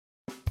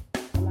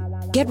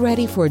Get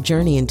ready for a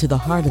journey into the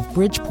heart of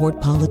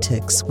Bridgeport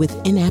politics with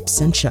In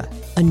Absentia,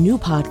 a new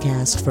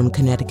podcast from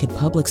Connecticut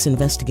Public's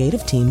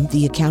investigative team,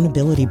 The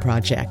Accountability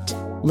Project.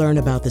 Learn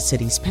about the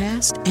city's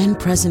past and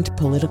present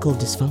political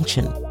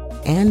dysfunction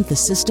and the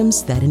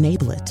systems that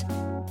enable it.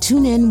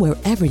 Tune in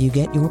wherever you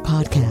get your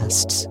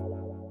podcasts.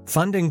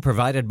 Funding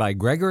provided by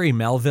Gregory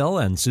Melville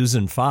and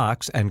Susan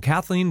Fox and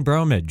Kathleen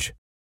Bromage.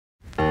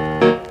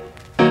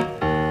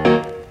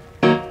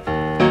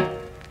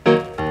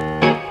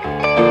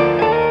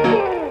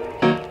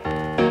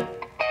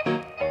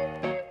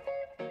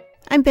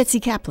 I'm Betsy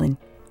Kaplan,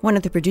 one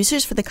of the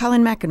producers for The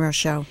Colin McEnroe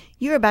Show.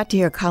 You're about to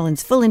hear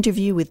Colin's full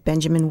interview with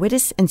Benjamin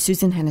Wittes and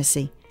Susan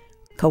Hennessy,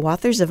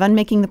 co-authors of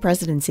Unmaking the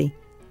Presidency,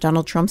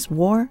 Donald Trump's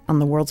War on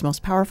the World's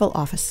Most Powerful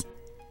Office.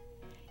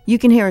 You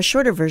can hear a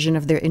shorter version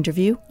of their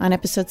interview on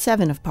episode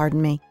 7 of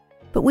Pardon Me,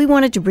 but we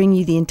wanted to bring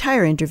you the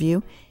entire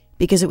interview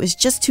because it was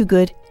just too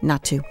good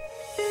not to.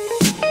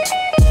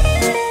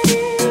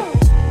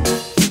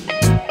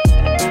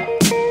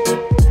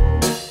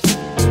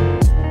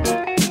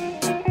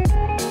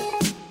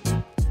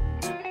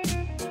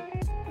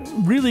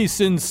 Really,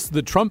 since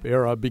the Trump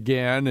era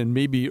began, and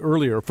maybe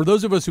earlier, for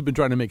those of us who've been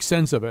trying to make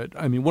sense of it,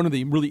 I mean, one of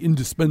the really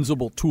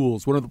indispensable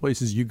tools, one of the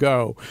places you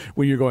go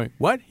when you're going,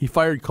 what? He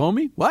fired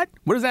Comey? What?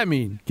 What does that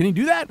mean? Can he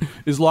do that?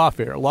 Is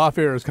Lawfare.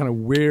 Lawfare is kind of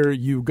where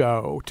you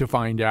go to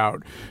find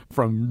out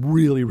from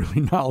really,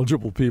 really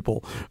knowledgeable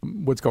people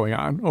what's going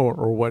on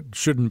or what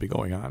shouldn't be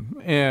going on.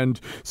 And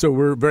so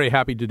we're very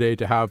happy today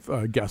to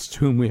have guests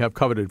whom we have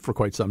coveted for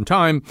quite some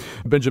time.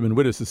 Benjamin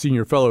Wittes, the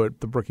senior fellow at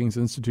the Brookings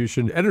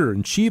Institution,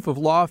 editor-in-chief of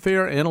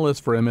Lawfare,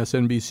 analyst for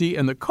MSNBC,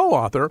 and the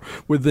co-author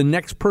with the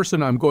next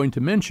person I'm going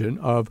to mention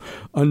of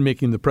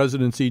Unmaking the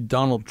Presidency,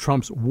 Donald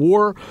Trump's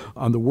War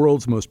on the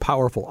World's Most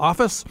Powerful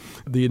Office.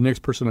 The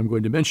next person I'm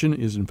going to mention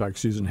is, in fact,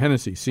 Susan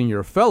Hennessy,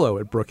 senior fellow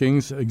at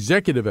Brookings,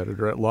 executive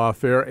editor at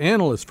Lawfare,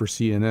 analyst for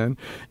CNN,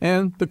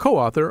 and the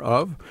co-author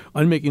of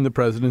Unmaking the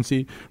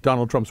Presidency,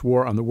 Donald Trump's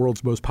War on the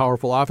World's Most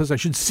Powerful Office. I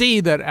should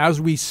say that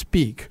as we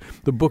speak,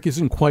 the book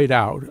isn't quite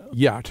out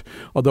yet,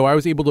 although I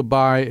was able to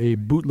buy a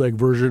bootleg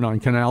version on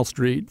Canal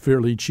Street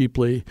fairly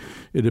cheaply.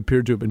 It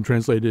appeared to have been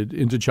translated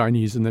into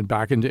Chinese and then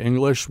back into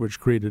English, which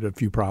created a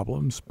few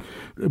problems.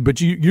 But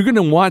you're going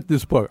to want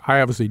this book. I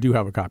obviously do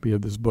have a copy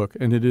of this book,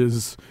 and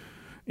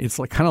it's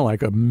like kind of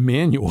like a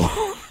manual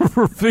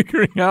for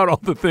figuring out all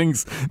the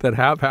things that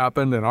have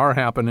happened and are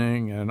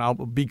happening, and I'll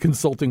be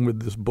consulting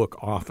with this book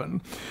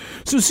often.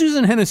 So,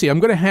 Susan Hennessy, I'm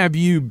going to have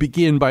you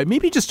begin by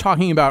maybe just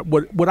talking about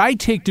what I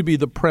take to be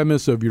the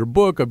premise of your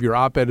book, of your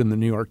op-ed in the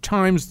New York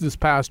Times this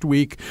past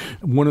week,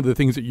 one of the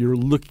things that you're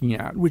looking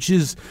at, which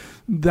is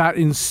that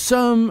in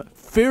some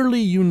fairly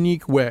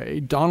unique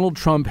way, Donald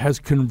Trump has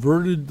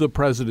converted the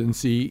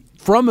presidency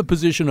from a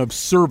position of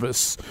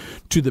service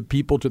to the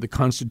people, to the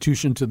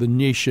Constitution, to the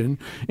nation,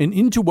 and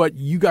into what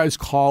you guys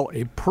call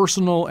a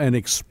personal and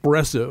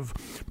expressive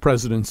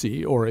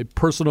presidency, or a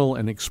personal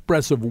and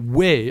expressive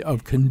way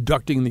of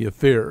conducting the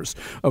affairs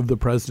of the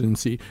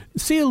presidency.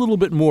 Say a little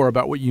bit more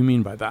about what you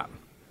mean by that.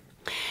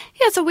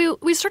 Yeah, so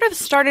we sort of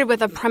started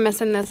with a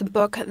premise in this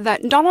book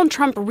that Donald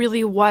Trump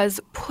really was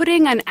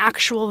putting an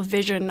actual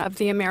vision of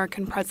the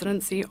American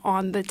presidency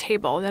on the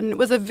table. And it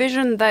was a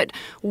vision that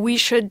we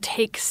should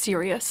take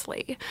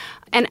seriously.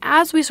 And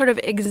as we sort of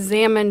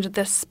examined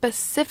the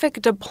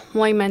specific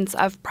deployments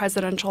of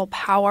presidential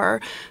power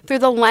through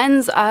the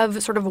lens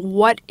of sort of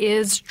what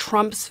is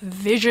Trump's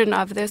vision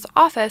of this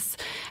office,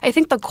 I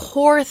think the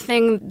core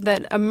thing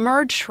that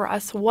emerged for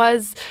us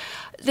was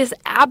this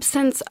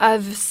absence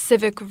of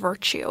civic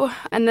virtue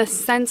and the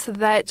sense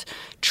that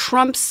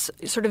Trump's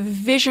sort of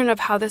vision of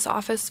how this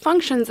office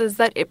functions is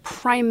that it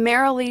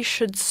primarily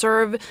should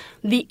serve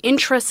the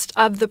interest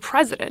of the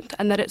president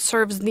and that it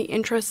serves the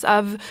interests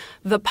of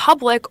the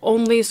public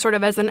only sort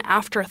of as an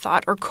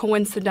afterthought or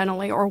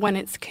coincidentally or when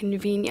it's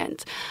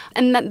convenient.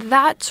 And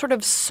that sort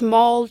of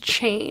small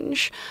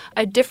change,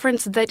 a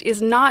difference that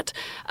is not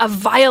a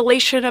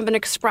violation of an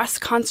express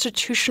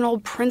constitutional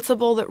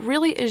principle, that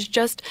really is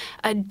just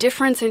a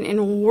difference in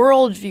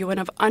worldview and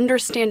of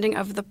understanding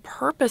of the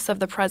purpose of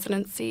the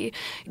presidency,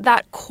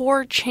 that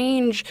core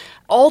change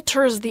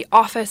alters the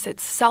office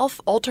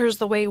itself, alters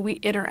the way we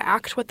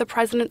interact with the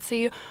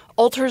presidency,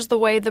 alters the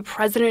way the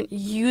president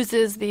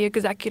uses the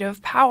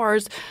executive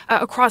powers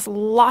across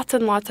lots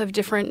and lots of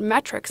different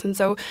metrics. And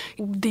so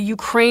the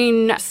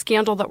Ukraine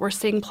scandal that we're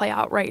seeing play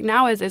out right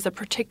now is a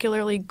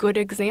particularly good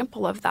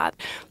example of that.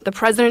 The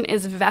president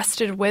is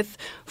vested with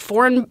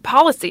foreign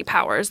policy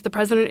powers. The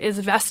president is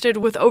vested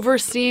with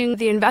overseeing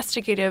the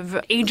investigative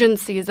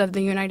agencies of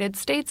the United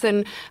States.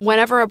 And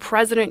whenever a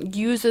president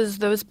uses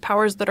those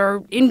powers that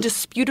are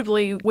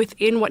indisputably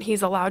within what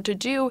he's allowed to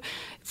do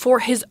for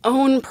his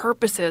own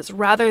purposes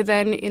rather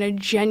rather than in a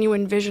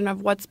genuine vision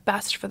of what's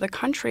best for the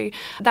country,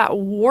 that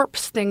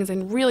warps things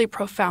in really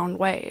profound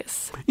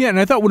ways. Yeah, and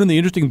I thought one of the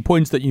interesting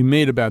points that you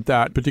made about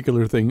that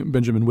particular thing,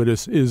 Benjamin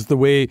Wittes, is the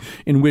way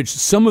in which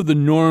some of the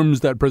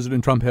norms that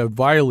President Trump have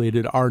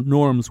violated are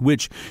norms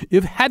which,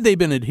 if had they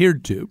been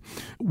adhered to,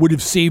 would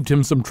have saved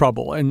him some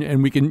trouble.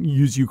 And we can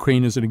use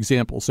Ukraine as an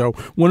example. So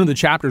one of the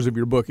chapters of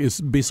your book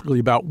is basically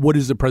about what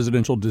is a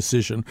presidential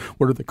decision,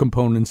 what are the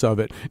components of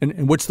it,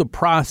 and what's the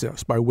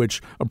process by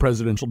which a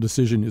presidential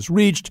decision is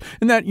reached.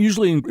 And that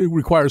usually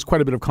requires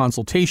quite a bit of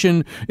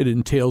consultation. It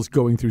entails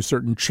going through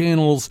certain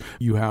channels.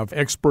 You have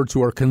experts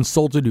who are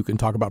consulted who can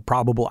talk about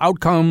probable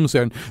outcomes,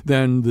 and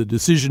then the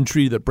decision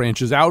tree that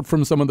branches out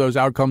from some of those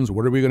outcomes.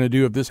 What are we going to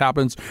do if this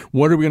happens?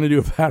 What are we going to do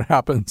if that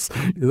happens?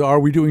 Are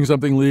we doing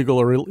something legal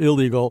or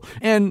illegal?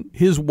 And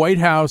his White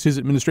House, his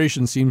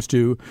administration seems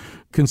to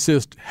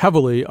consist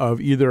heavily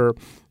of either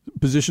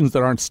positions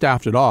that aren't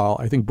staffed at all.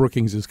 I think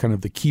Brookings is kind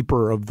of the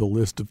keeper of the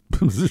list of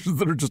positions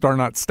that are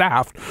not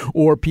staffed,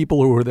 or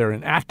people who are there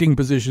in acting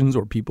positions,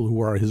 or people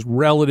who are his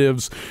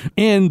relatives,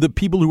 and the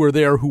people who are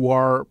there who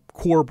are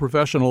core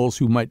professionals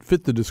who might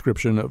fit the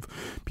description of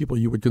people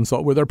you would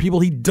consult with are people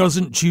he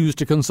doesn't choose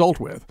to consult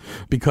with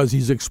because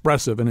he's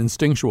expressive and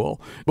instinctual.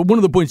 But one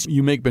of the points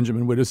you make,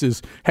 Benjamin Wittes,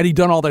 is had he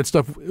done all that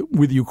stuff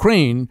with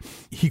Ukraine,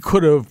 he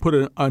could have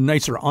put a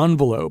nicer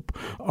envelope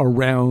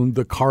around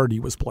the card he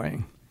was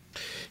playing.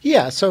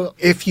 Yeah, so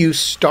if you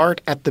start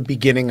at the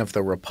beginning of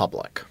the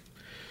Republic,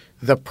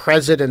 the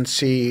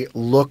presidency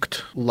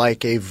looked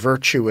like a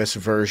virtuous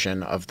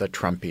version of the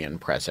Trumpian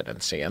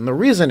presidency. And the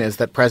reason is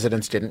that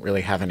presidents didn't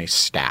really have any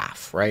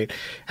staff, right?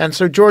 And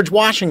so George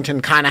Washington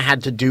kind of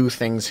had to do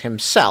things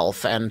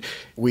himself. And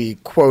we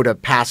quote a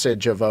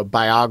passage of a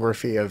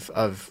biography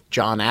of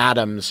John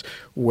Adams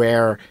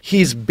where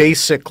he's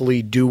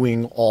basically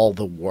doing all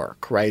the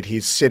work, right?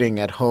 He's sitting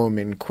at home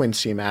in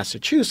Quincy,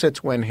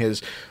 Massachusetts when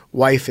his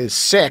wife is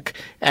sick,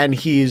 and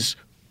he's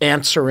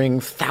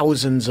answering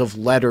thousands of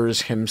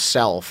letters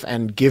himself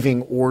and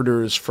giving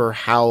orders for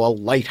how a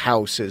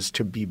lighthouse is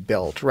to be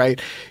built,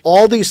 right?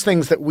 All these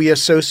things that we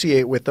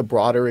associate with the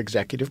broader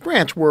executive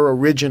branch were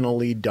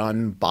originally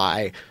done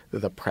by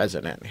the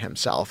president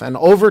himself. And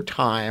over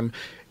time,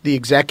 the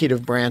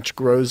executive branch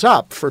grows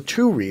up for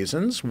two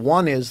reasons.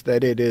 One is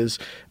that it is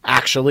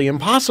actually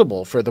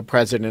impossible for the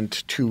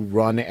president to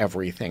run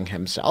everything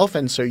himself.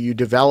 And so you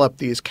develop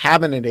these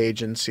cabinet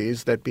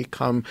agencies that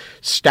become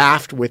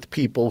staffed with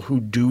people who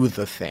do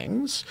the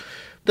things.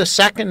 The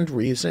second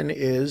reason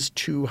is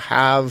to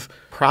have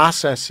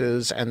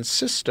processes and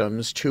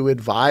systems to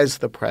advise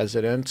the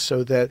president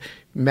so that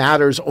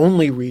matters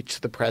only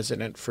reach the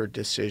president for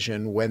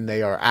decision when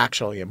they are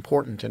actually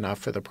important enough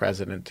for the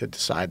president to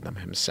decide them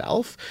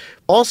himself.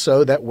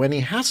 Also, that when he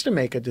has to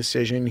make a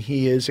decision,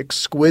 he is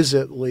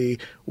exquisitely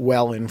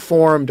well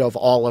informed of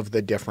all of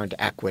the different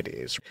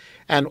equities.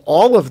 And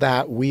all of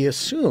that we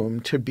assume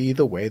to be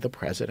the way the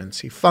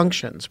presidency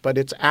functions. But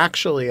it's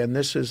actually, and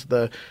this is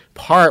the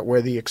part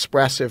where the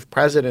expressive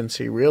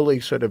presidency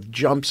really sort of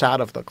jumps out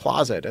of the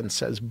closet and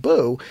says,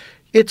 boo,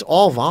 it's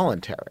all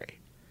voluntary.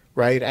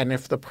 Right? And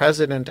if the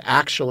president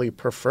actually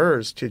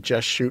prefers to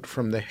just shoot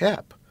from the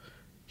hip,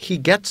 he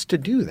gets to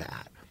do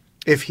that.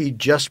 If he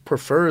just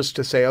prefers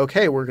to say,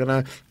 okay, we're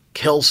going to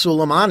kill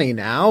Soleimani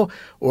now,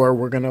 or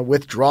we're going to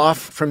withdraw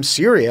from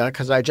Syria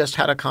because I just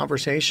had a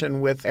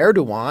conversation with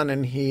Erdogan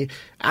and he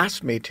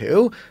asked me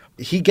to,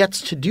 he gets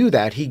to do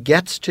that. He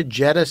gets to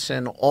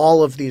jettison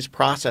all of these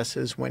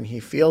processes when he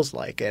feels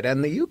like it.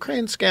 And the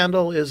Ukraine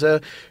scandal is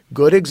a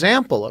good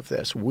example of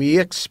this. We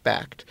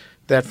expect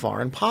that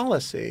foreign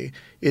policy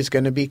is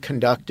going to be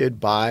conducted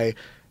by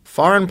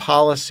foreign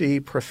policy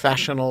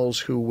professionals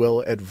who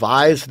will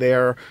advise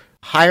their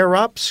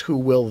higher-ups, who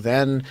will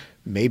then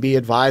maybe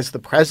advise the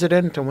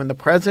president. And when the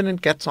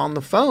president gets on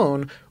the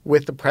phone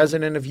with the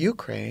president of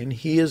Ukraine,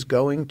 he is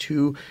going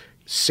to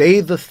say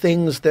the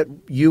things that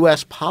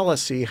U.S.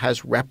 policy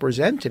has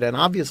represented. And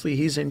obviously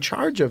he's in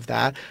charge of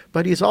that,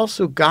 but he's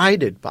also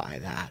guided by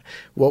that.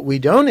 What we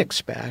don't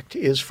expect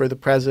is for the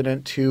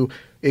president to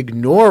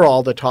ignore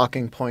all the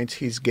talking points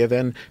he's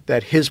given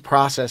that his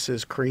process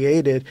has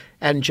created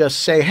and just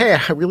say, hey,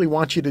 I really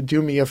want you to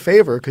do me a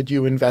favor. Could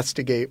you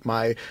investigate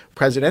my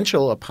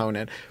presidential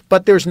opponent?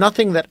 But there's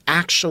nothing that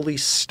actually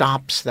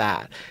stops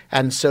that.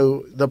 And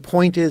so the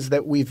point is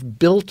that we've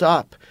built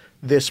up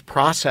this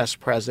process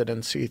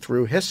presidency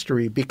through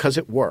history because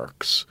it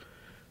works.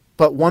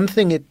 But one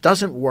thing it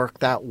doesn't work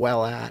that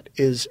well at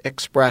is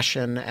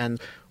expression and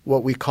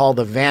what we call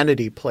the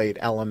vanity plate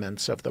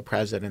elements of the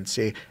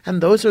presidency. And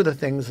those are the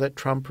things that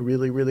Trump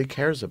really, really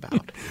cares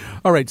about.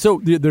 All right.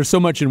 So there's so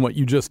much in what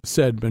you just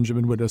said,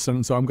 Benjamin Wittes.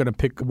 And so I'm going to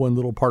pick one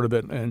little part of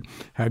it and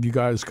have you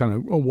guys kind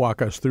of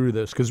walk us through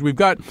this, because we've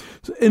got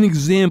an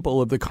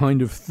example of the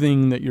kind of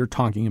thing that you're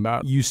talking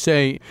about. You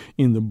say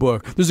in the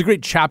book, there's a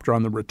great chapter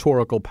on the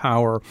rhetorical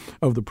power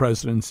of the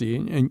presidency.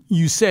 And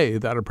you say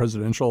that a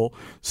presidential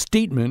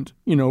statement,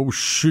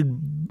 should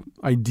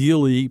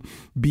ideally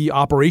be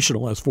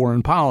operational as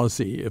foreign policy.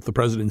 policy if the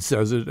president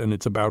says it and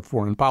it's about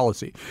foreign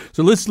policy.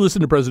 So let's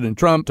listen to President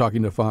Trump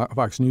talking to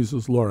Fox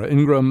News' Laura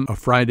Ingraham a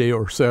Friday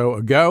or so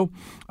ago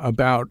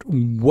about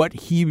what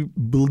he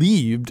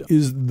believed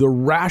is the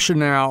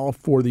rationale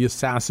for the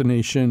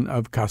assassination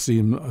of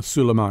Qasem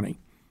Soleimani.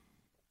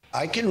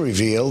 I can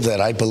reveal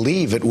that I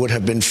believe it would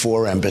have been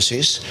 4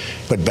 embassies,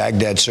 but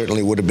Baghdad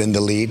certainly would have been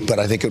the lead. But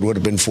I think it would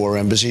have been 4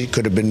 embassies,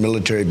 could have been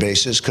military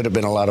bases, could have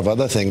been a lot of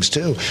other things,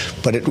 too.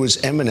 But it was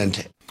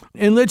imminent.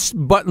 And let's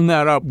button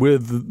that up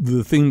with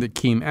the thing that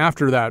came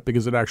after that,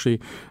 because it actually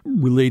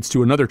relates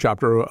to another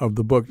chapter of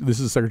the book. This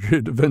is Secretary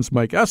of Defense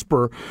Mike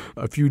Esper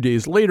a few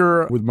days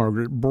later with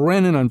Margaret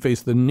Brennan on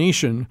Face the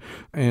Nation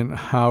and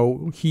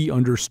how he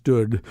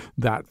understood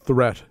that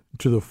threat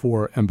to the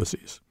 4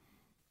 embassies.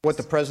 What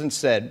the president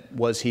said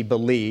was he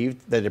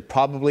believed that it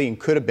probably and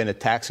could have been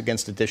attacks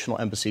against additional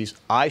embassies.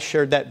 I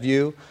shared that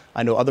view.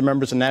 I know other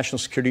members of the national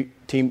security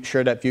team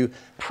shared that view.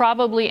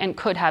 Probably and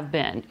could have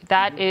been.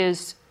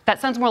 That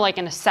sounds more like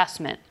an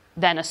assessment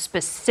than a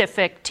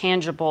specific,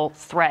 tangible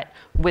threat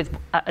with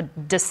a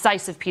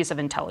decisive piece of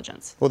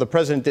intelligence. Well, the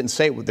president didn't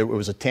say there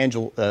was a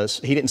tangible,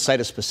 he didn't cite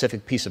a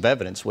specific piece of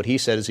evidence. What he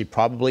said is he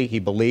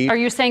believed. Are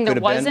you saying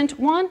there wasn't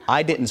one?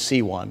 I didn't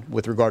see one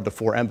with regard to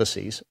 4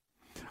 embassies.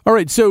 All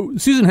right. So,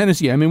 Susan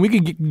Hennessy, I mean, we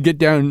could get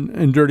down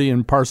and dirty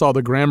and parse all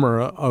the grammar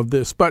of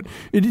this, but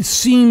it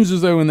seems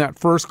as though in that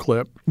first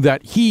clip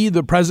that he,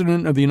 the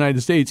president of the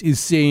United States, is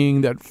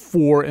saying that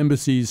 4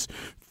 embassies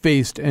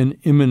faced an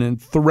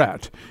imminent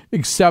threat,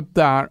 except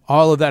that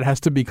all of that has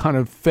to be kind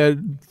of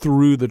fed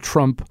through the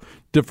Trump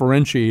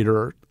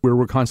differentiator, where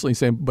we're constantly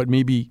saying, but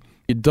maybe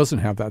it doesn't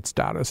have that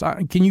status.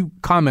 Can you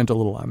comment a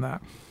little on that?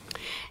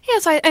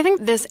 Yes, I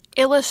think this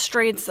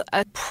illustrates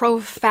a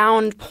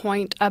profound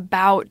point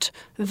about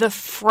the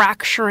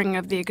fracturing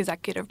of the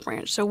executive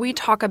branch. So we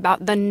talk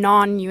about the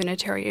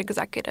non-unitary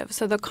executive.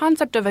 So the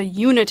concept of a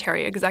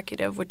unitary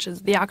executive, which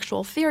is the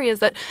actual theory, is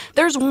that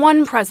there's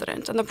one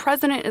president, and the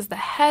president is the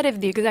head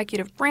of the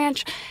executive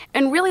branch,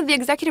 and really the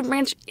executive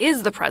branch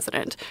is the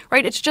president,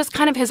 right? It's just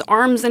kind of his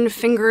arms and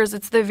fingers.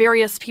 It's the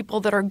various people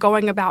that are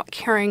going about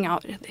carrying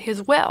out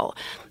his will.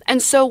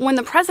 And so when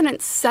the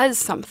president says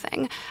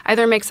something,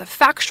 either makes a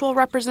factual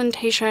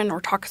representation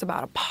or talks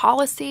about a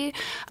policy,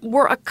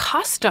 we're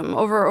accustomed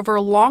over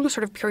a long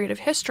sort of period of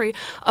history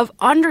of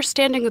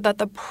understanding that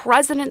the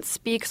president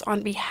speaks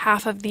on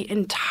behalf of the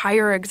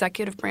entire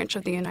executive branch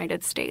of the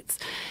United States.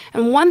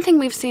 And one thing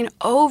we've seen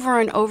over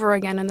and over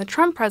again in the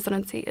Trump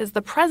presidency is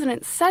the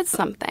president says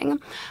something,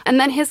 and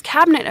then his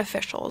cabinet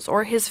officials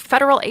or his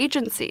federal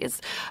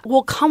agencies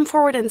will come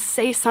forward and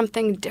say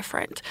something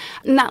different.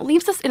 And that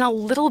leaves us in a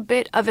little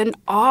bit of an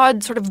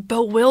odd, sort of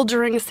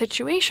bewildering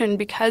situation,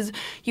 because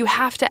you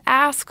have to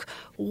ask,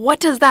 what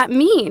does that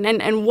mean?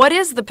 And what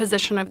is the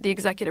position of the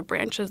executive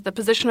branch? Is the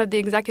position of the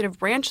executive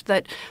branch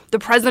that the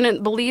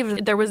president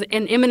believed there was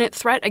an imminent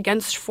threat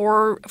against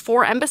four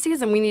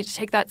embassies and we need to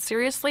take that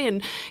seriously?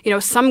 And,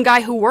 some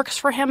guy who works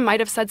for him might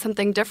have said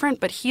something different,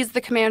 but he's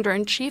the commander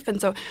in chief.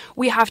 And so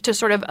we have to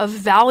sort of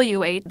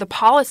evaluate the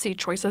policy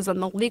choices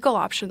and the legal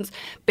options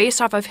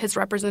based off of his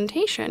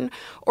representation.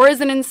 Or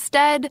is it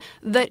instead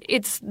that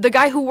it's the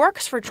guy who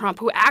works for Trump,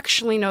 who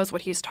actually knows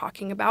what he's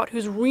talking about,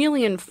 who's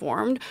really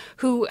informed,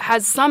 who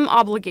has some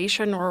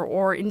obligation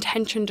or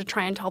intention to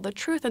try and tell the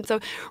truth? And so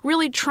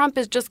really Trump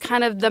is just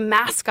kind of the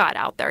mascot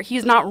out there.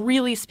 He's not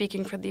really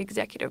speaking for the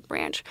executive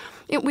branch.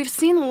 We've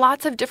seen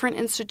lots of different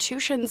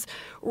institutions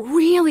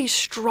really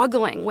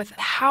struggling with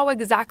how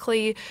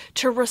exactly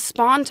to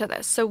respond to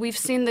this. So we've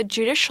seen the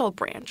judicial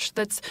branch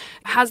that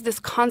has this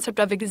concept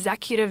of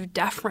executive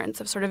deference,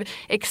 of sort of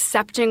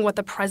accepting what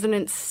the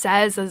president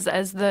says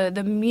as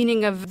the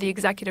meaning of the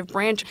executive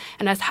branch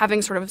and as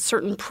having sort of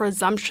certain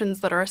presumptions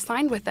that are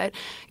assigned with it.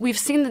 We've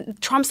seen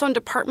Trump's own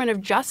Department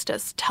of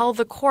Justice tell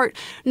the court,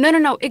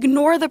 no,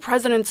 ignore the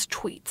president's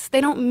tweets.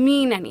 They don't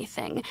mean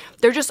anything.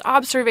 They're just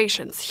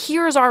observations.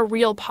 Here's our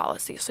real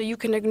policy, so you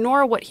can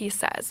ignore what he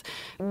says.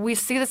 We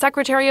see the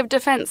Secretary of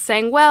Defense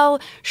saying, well,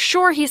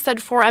 sure, he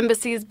said 4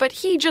 embassies, but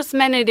he just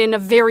meant it in a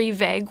very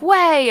vague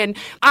way, and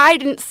I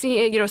didn't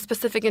see,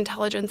 specific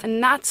intelligence,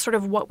 and that's sort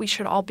of what we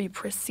should all be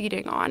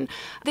proceeding on.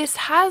 This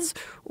has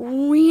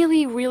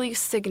really, really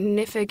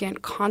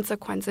significant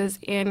consequences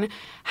in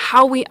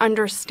how we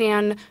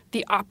understand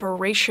the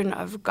operation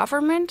of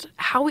government,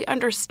 how we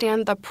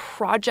understand the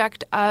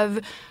project of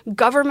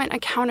government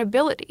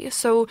accountability.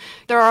 So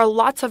there are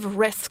lots of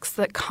risks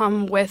that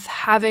come with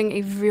having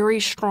a very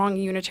strong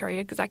unitary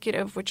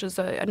executive, which is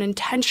an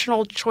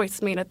intentional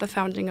choice made at the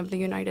founding of the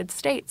United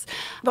States.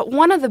 But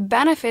one of the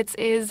benefits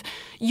is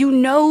you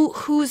know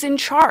who's in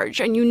charge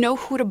and you know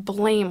who to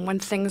blame when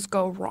things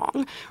go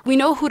wrong. We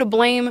know who to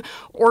blame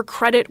or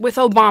credit with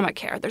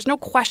Obamacare. There's no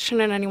question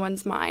in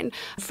anyone's mind.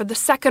 For the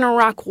second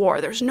Iraq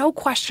War, there's no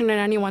question in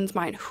anyone's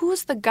mind.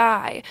 Who's the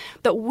guy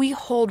that we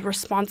hold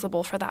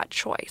responsible for that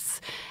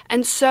choice?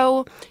 And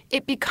so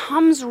it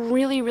becomes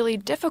really, really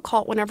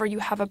difficult whenever you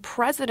have a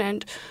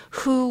president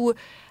who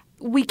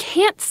we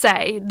can't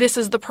say this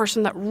is the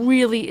person that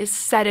really is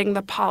setting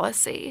the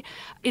policy.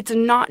 It's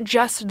not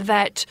just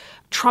that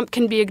Trump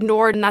can be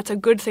ignored, and that's a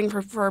good thing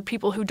for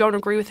people who don't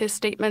agree with his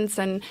statements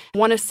and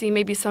want to see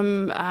maybe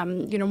some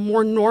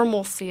more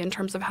normalcy in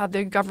terms of how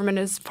the government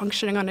is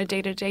functioning on a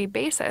day-to-day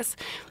basis.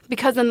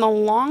 Because in the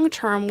long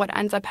term, what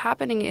ends up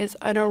happening is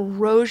an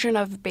erosion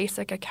of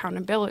basic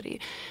accountability.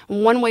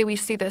 One way we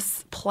see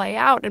this play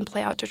out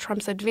to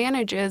Trump's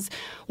advantage is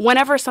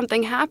whenever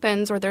something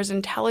happens or there's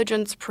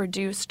intelligence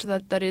produced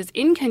that is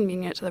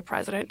inconvenient to the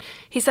president,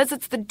 he says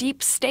it's the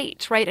deep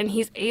state, right? And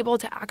he's able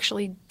to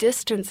actually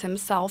distance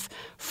himself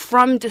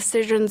from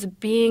decisions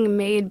being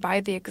made by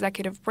the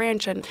executive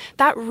branch. And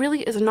that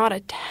really is not a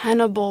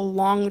tenable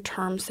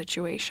long-term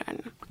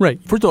situation.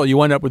 Right. First of all, you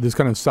wind up with this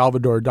kind of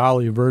Salvador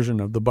Dali version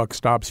of the buck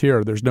stops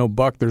here. There's no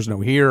buck, there's no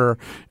here.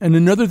 And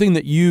another thing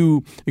that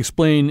you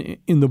explain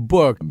in the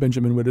book,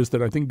 Benjamin Wittes,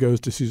 that I think goes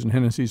to Susan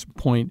Hennessy's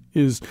point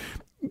is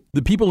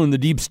the people in the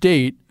deep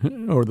state,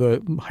 or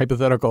the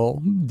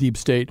hypothetical deep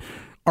state,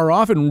 are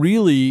often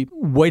really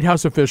White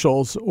House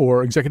officials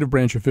or executive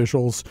branch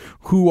officials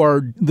who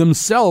are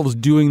themselves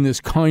doing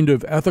this kind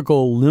of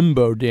ethical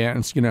limbo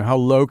dance. How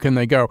low can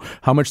they go?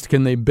 How much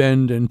can they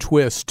bend and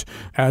twist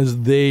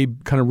as they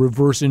kind of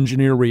reverse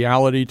engineer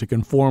reality to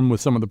conform with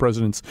some of the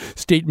president's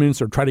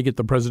statements or try to get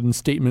the president's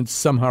statements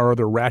somehow or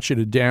other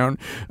ratcheted down?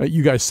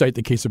 You guys cite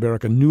the case of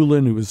Erica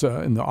Nuland, who was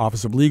in the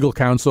Office of Legal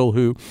Counsel,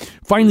 who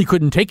finally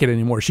couldn't take it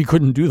anymore. She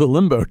couldn't do the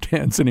limbo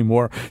dance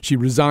anymore. She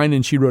resigned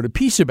and she wrote a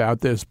piece about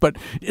this. But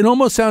it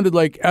almost sounded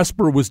like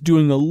Esper was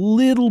doing a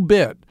little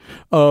bit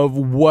of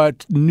what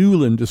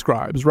Nuland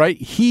describes, right?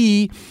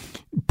 He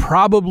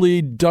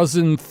probably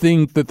doesn't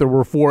think that there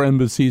were 4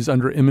 embassies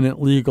under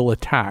imminent legal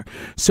attack.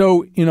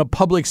 So in a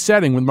public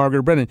setting with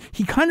Margaret Brennan,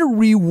 he kind of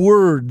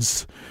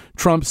rewords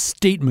Trump's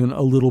statement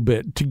a little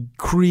bit to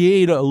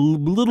create a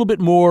little bit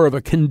more of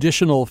a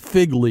conditional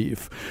fig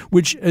leaf,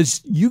 which,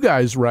 as you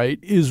guys write,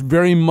 is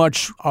very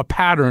much a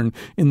pattern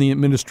in the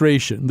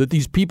administration, that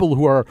these people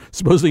who are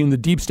supposedly in the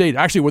deep state,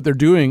 actually what they're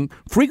doing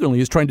frequently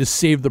is trying to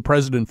save the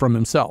president from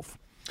himself.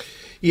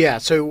 Yeah,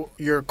 so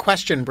your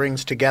question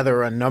brings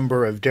together a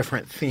number of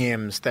different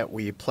themes that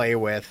we play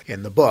with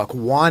in the book.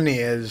 One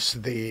is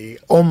the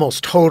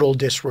almost total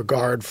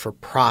disregard for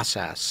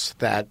process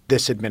that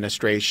this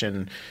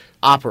administration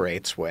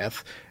operates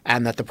with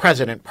and that the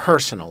president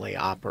personally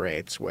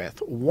operates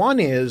with. One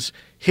is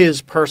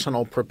his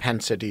personal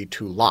propensity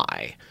to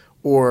lie,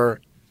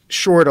 or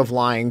short of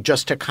lying,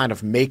 just to kind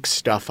of make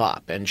stuff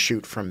up and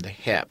shoot from the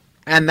hip.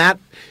 And that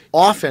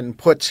often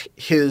puts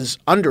his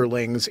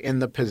underlings in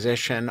the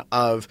position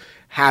of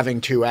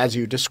having to, as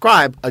you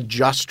describe,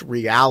 adjust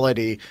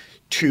reality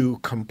to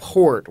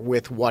comport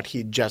with what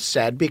he just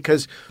said.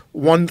 Because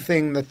one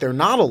thing that they're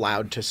not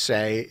allowed to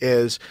say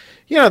is,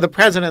 the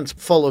president's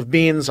full of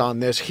beans on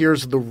this.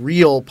 Here's the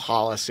real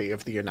policy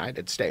of the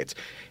United States.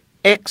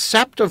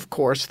 Except, of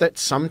course, that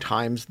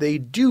sometimes they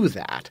do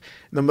that.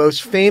 The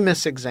most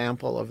famous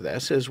example of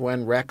this is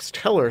when Rex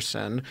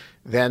Tillerson,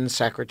 then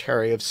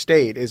Secretary of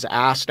State, is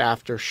asked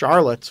after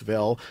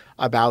Charlottesville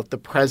about the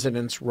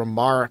president's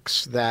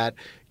remarks that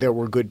there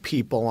were good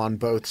people on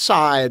both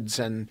sides.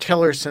 And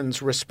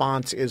Tillerson's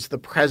response is, the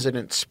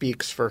president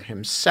speaks for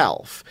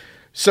himself.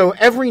 So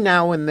every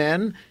now and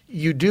then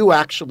you do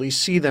actually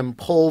see them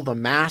pull the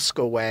mask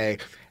away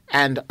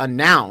and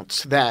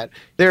announce that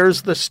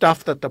there's the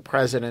stuff that the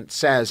president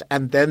says,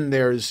 and then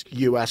there's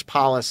U.S.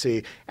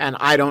 policy, and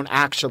I don't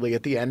actually,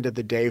 at the end of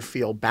the day,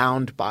 feel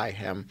bound by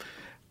him.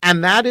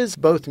 And that is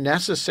both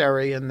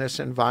necessary in this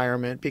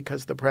environment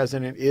because the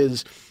president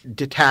is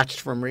detached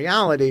from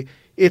reality.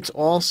 It's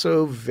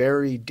also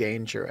very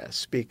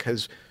dangerous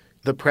because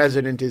the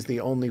president is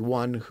the only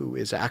one who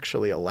is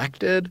actually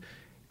elected.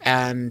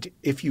 And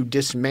if you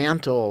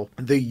dismantle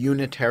the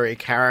unitary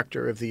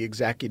character of the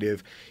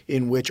executive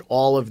in which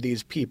all of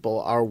these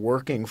people are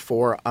working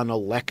for an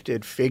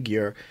elected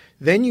figure,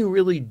 then you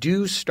really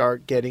do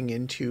start getting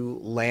into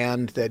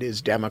land that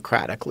is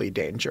democratically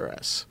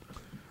dangerous.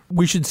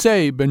 We should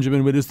say,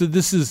 Benjamin Wittes, that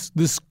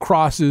this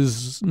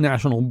crosses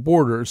national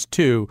borders,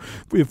 too.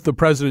 If the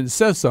president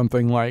says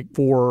something like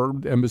 4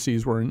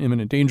 embassies were in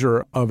imminent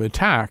danger of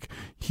attack,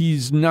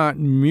 he's not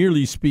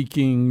merely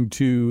speaking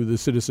to the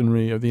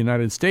citizenry of the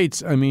United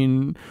States. I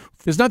mean,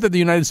 it's not that the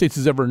United States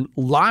has ever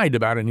lied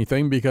about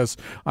anything, because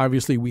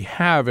obviously we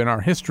have in our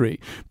history.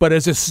 But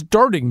as a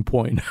starting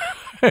point,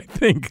 I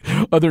think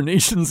other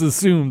nations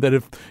assume that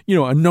if,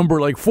 a number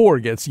like 4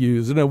 gets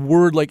used and a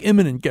word like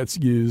imminent gets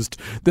used,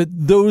 that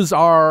those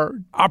are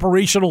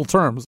operational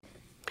terms.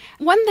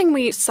 One thing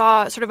we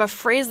saw, sort of a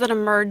phrase that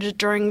emerged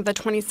during the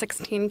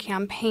 2016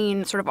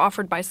 campaign, sort of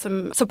offered by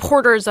some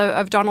supporters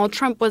of Donald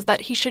Trump, was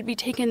that he should be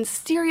taken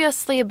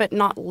seriously but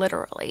not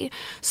literally.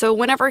 So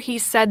whenever he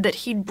said that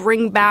he'd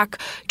bring back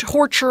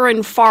torture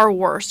and far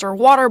worse, or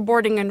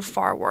waterboarding and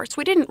far worse,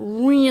 we didn't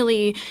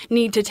really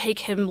need to take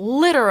him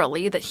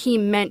literally that he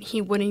meant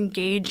he would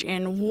engage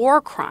in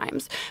war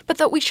crimes, but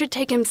that we should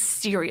take him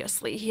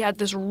seriously. He had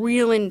this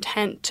real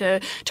intent to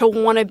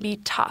want to be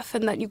tough,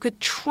 and that you could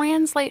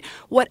translate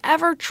whatever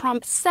whatever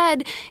Trump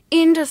said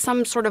into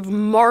some sort of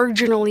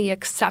marginally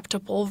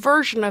acceptable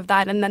version of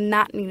that, and then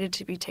that needed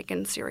to be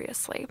taken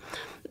seriously.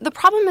 The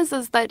problem is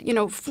that,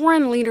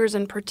 foreign leaders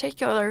in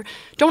particular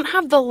don't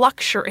have the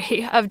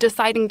luxury of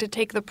deciding to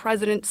take the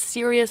president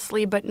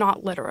seriously but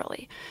not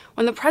literally.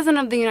 When the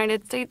president of the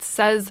United States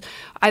says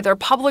either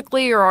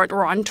publicly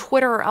or on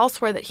Twitter or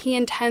elsewhere that he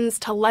intends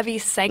to levy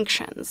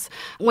sanctions,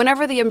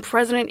 whenever the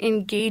president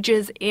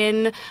engages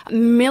in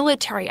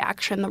military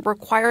action that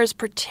requires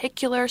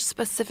particular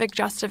specific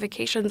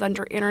justifications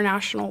under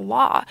international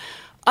law,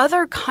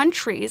 other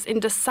countries, in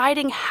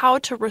deciding how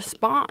to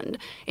respond,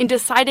 in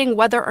deciding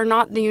whether or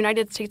not the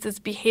United States is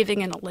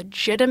behaving in a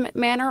legitimate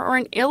manner or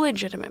an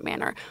illegitimate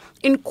manner,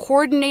 in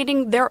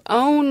coordinating their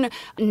own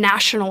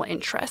national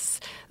interests,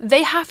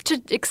 they have to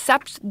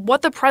accept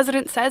what the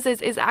president says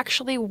is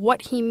actually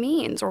what he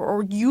means,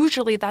 or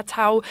usually that's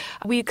how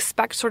we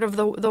expect sort of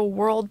the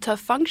world to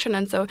function.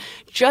 And so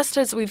just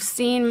as we've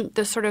seen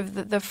the sort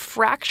of the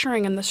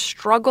fracturing and the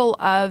struggle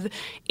of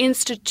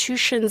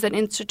institutions and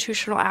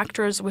institutional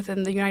actors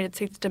within the United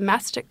States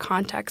domestic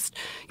context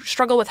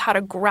struggle with how to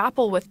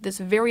grapple with this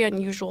very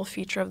unusual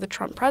feature of the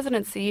Trump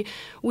presidency,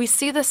 we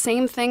see the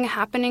same thing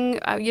happening,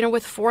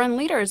 with foreign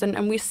leaders,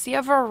 and we see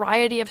a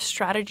variety of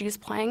strategies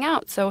playing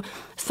out. So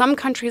some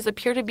countries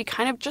appear to be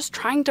kind of just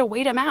trying to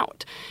wait him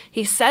out.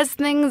 He says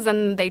things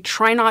and they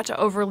try not to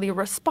overly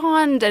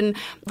respond and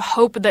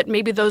hope that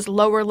maybe those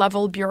lower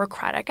level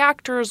bureaucratic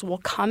actors will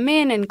come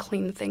in and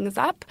clean things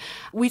up.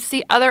 We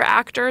see other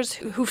actors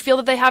who feel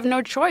that they have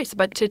no choice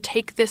but to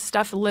take this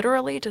stuff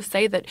literally, to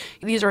say that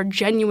these are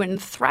genuine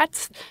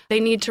threats. They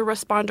need to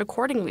respond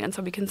accordingly. And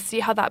so we can see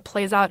how that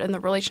plays out in the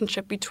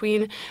relationship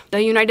between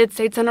the United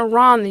States and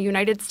Iran, the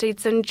United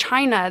States and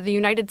China, the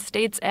United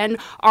States and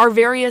our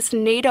various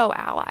NATO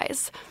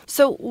allies.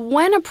 So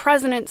when a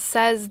president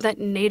says that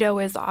NATO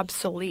is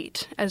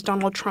obsolete, as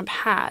Donald Trump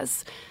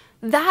has,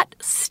 that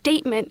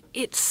statement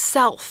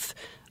itself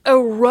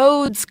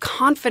erodes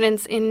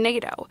confidence in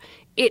NATO.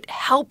 It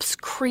helps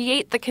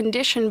create the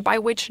condition by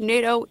which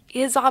NATO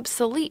is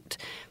obsolete,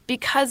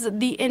 because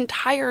the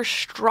entire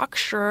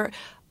structure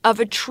of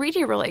a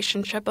treaty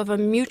relationship, of a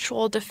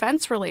mutual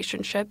defense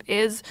relationship,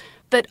 is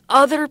that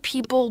other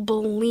people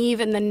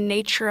believe in the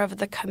nature of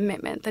the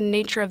commitment, the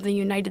nature of the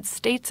United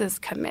States'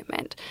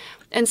 commitment.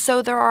 And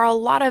so there are a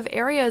lot of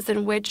areas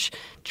in which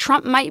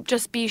Trump might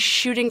just be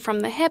shooting from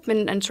the hip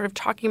and sort of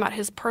talking about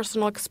his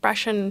personal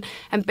expression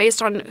and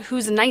based on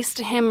who's nice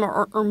to him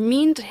or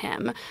mean to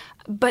him.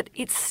 But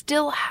it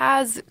still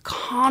has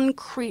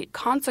concrete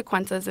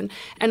consequences and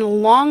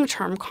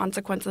long-term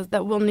consequences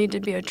that will need to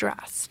be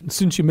addressed.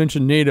 Since you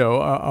mentioned NATO,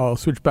 I'll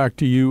switch back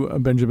to you,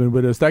 Benjamin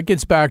Wittes. That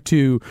gets back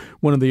to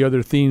one of the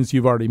other themes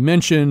you've already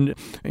mentioned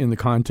in the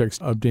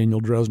context of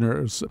Daniel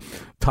Drezner's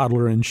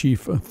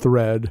toddler-in-chief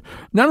thread.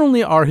 Not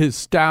only are his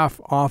staff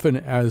often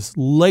as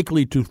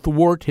likely to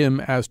thwart him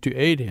as to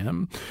aid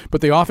him,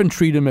 but they often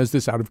treat him as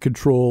this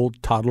out-of-control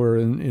toddler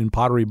in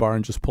Pottery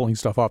Barn just pulling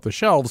stuff off the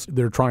shelves.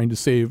 They're trying to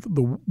save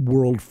the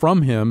world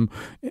from him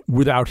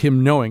without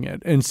him knowing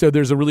it. And so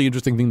there's a really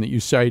interesting thing that you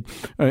cite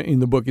in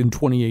the book. In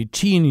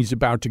 2018, he's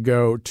about to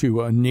go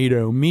to a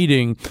NATO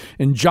meeting,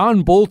 and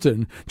John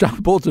Bolton,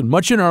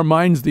 much in our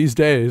minds these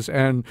days,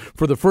 and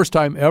for the first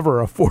time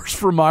ever, a force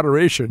for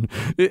moderation,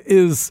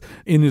 is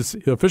in his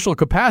official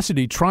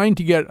capacity trying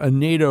to get a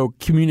NATO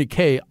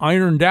communique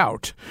ironed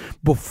out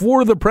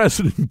before the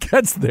president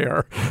gets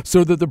there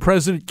so that the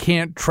president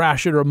can't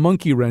trash it or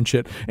monkey wrench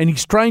it. And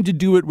he's trying to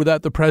do it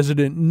without the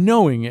president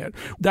knowing it.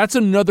 That's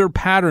another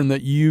pattern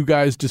that you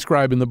guys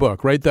describe in the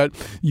book, right? That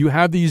you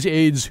have these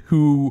aides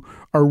who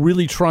are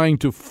really trying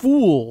to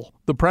fool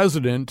the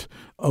president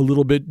a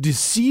little bit,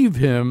 deceive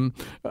him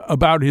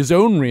about his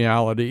own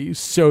reality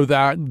so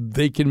that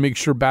they can make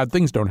sure bad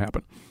things don't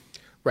happen.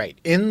 Right.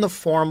 In the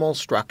formal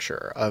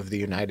structure of the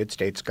United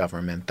States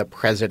government, the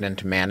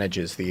president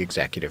manages the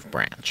executive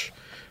branch.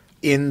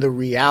 In the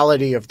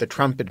reality of the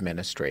Trump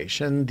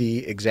administration,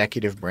 the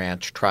executive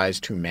branch tries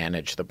to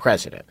manage the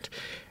president.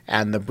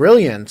 And the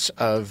brilliance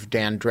of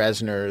Dan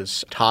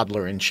Drezner's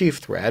toddler-in-chief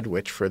thread,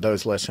 which for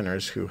those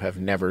listeners who have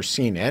never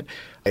seen it,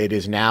 it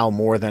is now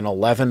more than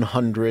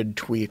 1,100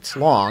 tweets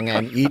long,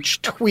 and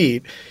each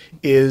tweet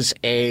is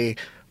a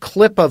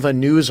clip of a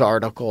news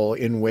article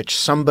in which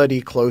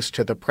somebody close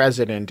to the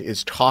president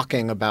is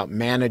talking about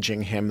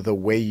managing him the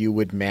way you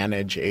would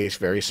manage a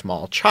very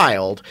small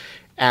child.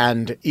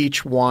 And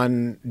each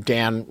one,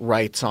 Dan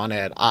writes on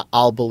it,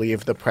 I'll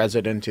believe the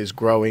president is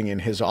growing in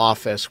his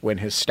office when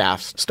his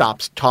staff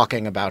stops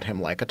talking about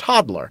him like a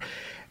toddler.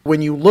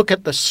 When you look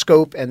at the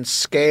scope and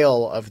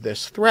scale of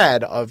this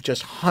thread of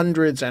just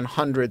hundreds and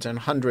hundreds and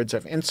hundreds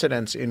of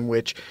incidents in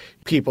which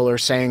people are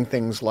saying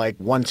things like,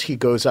 once he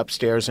goes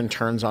upstairs and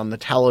turns on the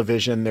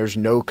television, there's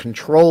no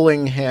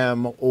controlling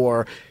him,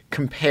 or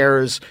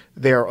compares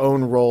their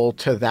own role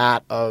to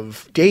that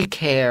of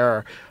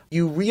daycare,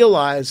 you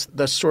realize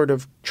the sort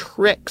of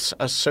tricks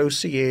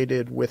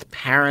associated with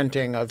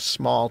parenting of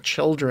small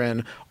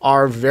children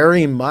are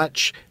very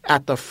much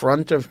at the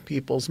front of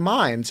people's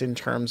minds in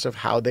terms of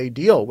how they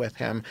deal with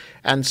him.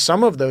 And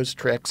some of those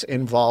tricks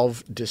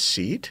involve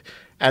deceit,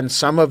 and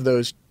some of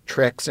those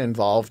tricks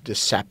involve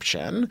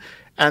deception,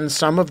 and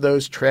some of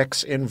those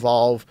tricks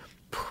involve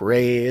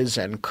praise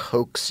and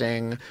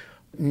coaxing.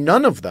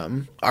 None of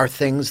them are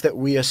things that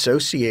we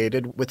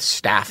associated with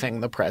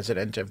staffing the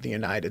President of the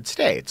United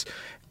States.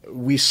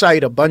 We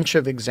cite a bunch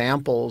of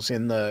examples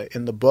in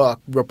the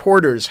book.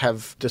 Reporters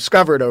have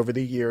discovered over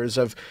the years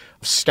of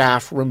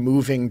staff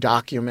removing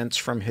documents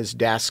from his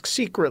desk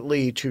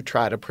secretly to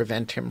try to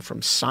prevent him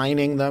from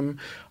signing them,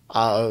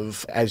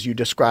 of, as you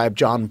described,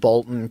 John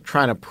Bolton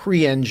trying to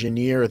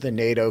pre-engineer the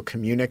NATO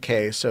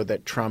communique so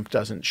that Trump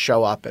doesn't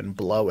show up and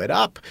blow it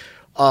up,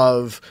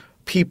 of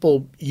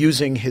people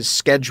using his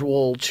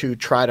schedule to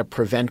try to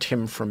prevent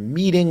him from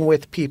meeting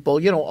with people.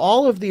 You know,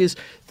 all of these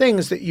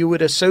things that you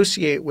would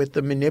associate with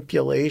the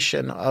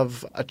manipulation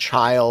of a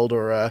child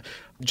or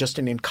just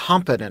an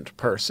incompetent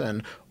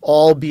person,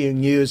 all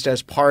being used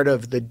as part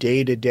of the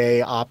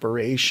day-to-day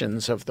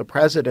operations of the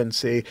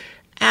presidency,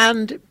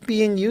 and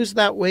being used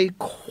that way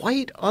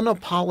quite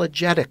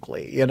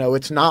unapologetically. You know,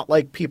 it's not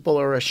like people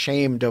are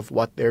ashamed of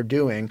what they're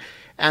doing.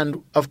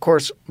 And, of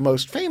course,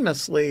 most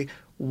famously,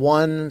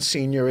 one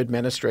senior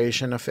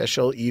administration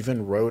official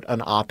even wrote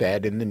an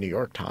op-ed in the New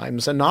York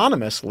Times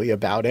anonymously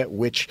about it,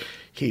 which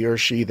he or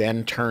she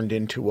then turned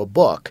into a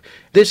book.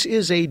 This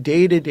is a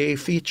day-to-day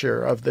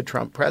feature of the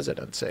Trump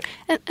presidency.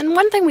 And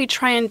one thing we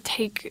try and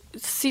take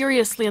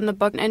seriously in the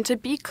book and to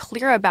be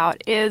clear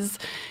about is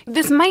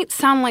this might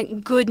sound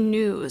like good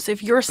news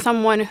if you're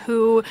someone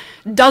who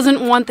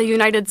doesn't want the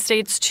United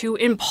States to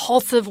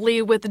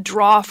impulsively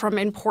withdraw from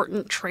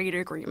important trade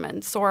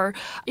agreements, or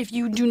if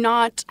you do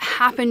not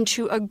happen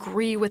to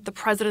agree with the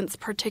president's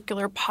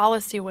particular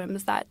policy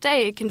whims that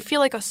day. It can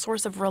feel like a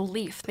source of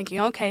relief, thinking,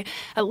 okay,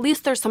 at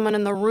least there's someone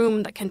in the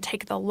room that can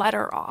take the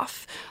letter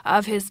off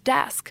of his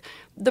desk.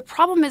 The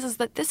problem is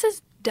that this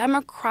is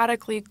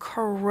democratically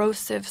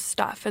corrosive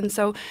stuff. And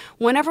so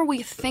whenever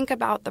we think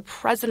about the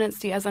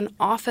presidency as an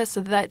office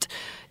that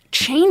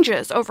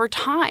changes over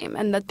time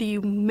and that the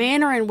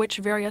manner in which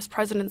various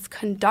presidents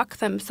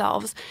conduct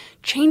themselves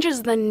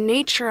changes the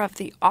nature of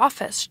the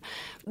office,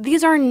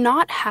 these are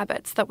not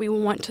habits that we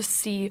want to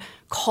see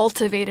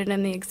cultivated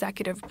in the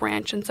executive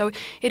branch. And so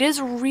it is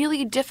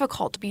really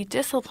difficult to be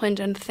disciplined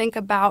and think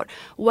about,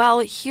 well,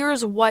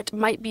 here's what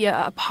might be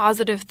a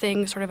positive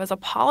thing sort of as a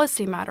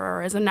policy matter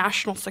or as a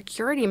national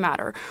security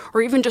matter,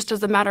 or even just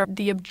as a matter of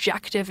the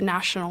objective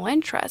national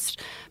interest.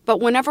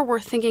 But whenever we're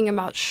thinking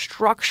about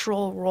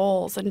structural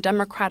roles and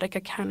democratic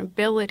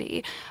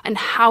accountability and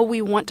how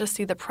we want to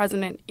see the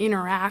president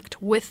interact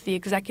with the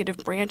executive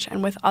branch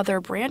and with other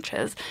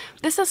branches,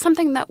 this is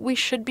something that we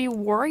should be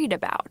worried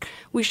about.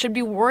 We should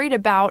be worried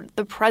about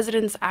the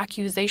president's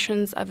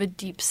accusations of a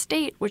deep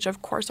state, which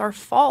of course are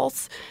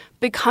false,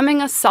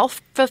 becoming a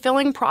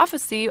self-fulfilling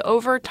prophecy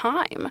over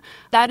time.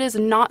 That is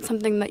not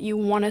something that you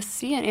want to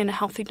see in a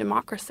healthy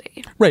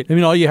democracy. Right. I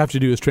mean, all you have to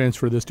do is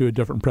transfer this to a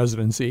different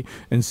presidency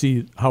and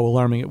see how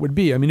alarming it would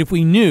be. I mean, if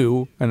we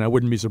knew, and I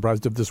wouldn't be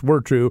surprised if this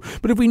were true,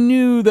 but if we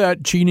knew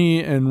that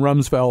Cheney and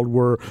Rumsfeld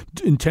were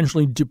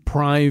intentionally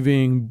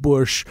depriving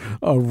Bush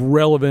of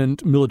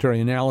relevant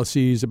military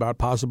analyses about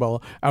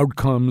possible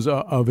outcomes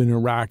of an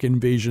Iraq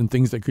invasion,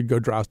 things that could go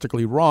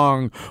drastically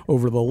wrong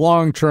over the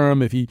long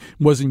term, if he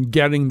wasn't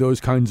getting those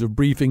kinds of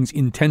briefings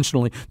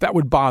intentionally, that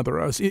would bother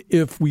us.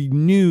 If we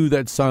knew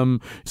that some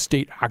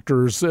state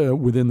actors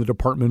within the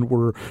department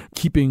were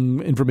keeping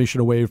information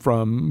away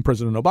from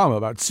President Obama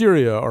about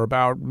Syria or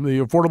about the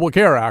Affordable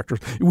Care Act,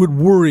 it would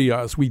worry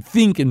us. We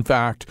think, in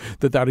fact,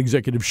 that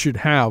executive should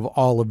have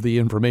all of the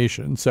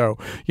information. So,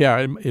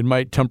 yeah, it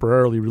might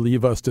temporarily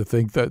relieve us to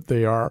think that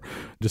they are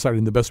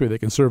deciding the best way they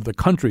can serve the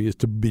country is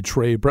to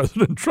betray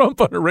President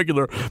Trump on a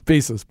regular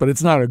basis. But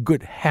it's not a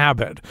good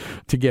habit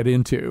to get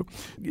into.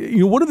 You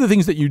know, one of the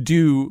things that you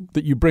do,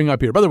 that you bring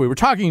up here, by the way, we're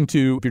talking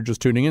to, if you're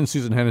just tuning in,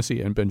 Susan Hennessy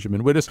and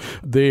Benjamin Wittes.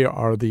 They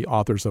are the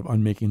authors of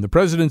Unmaking the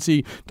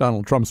Presidency,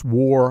 Donald Trump's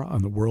War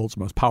on the World's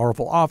Most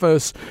Powerful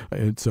Office.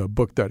 It's a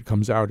book that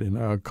comes out in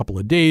a couple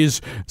of days.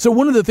 So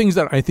one of the things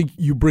that I think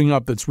you bring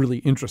up that's really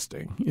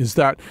interesting is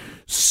that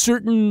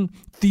certain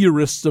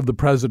theorists of the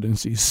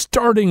presidency,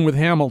 starting with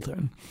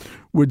Hamilton,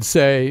 would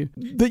say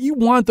that you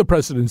want the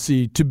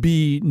presidency to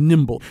be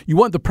nimble. You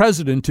want the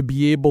president to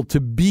be able to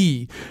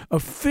be a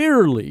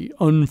fairly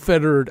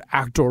unfettered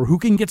actor who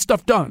can get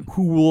stuff done,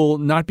 who will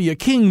not be a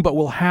king, but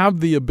will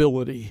have the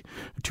ability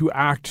to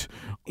act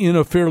in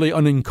a fairly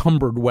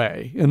unencumbered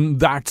way. And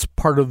that's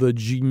part of the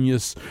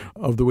genius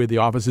of the way the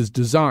office is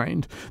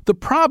designed. The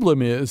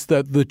problem is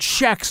that the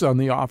checks on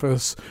the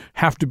office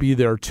have to be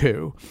there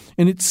too.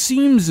 And it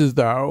seems as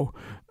though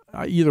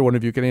either one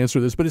of you can answer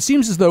this, but it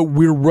seems as though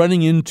we're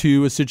running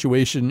into a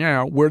situation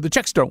now where the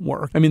checks don't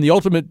work. I mean, the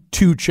ultimate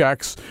two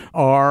checks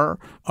are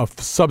a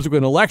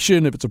subsequent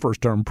election, if it's a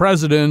first-term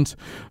president,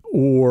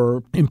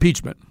 or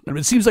impeachment. I mean,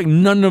 it seems like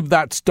none of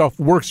that stuff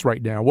works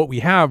right now. What we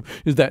have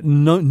is that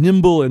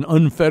nimble and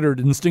unfettered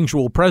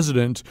instinctual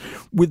president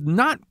with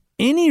not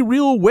any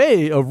real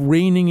way of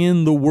reining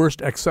in the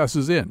worst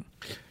excesses in.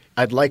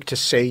 I'd like to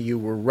say you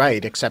were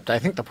right, except I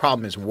think the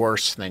problem is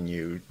worse than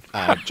you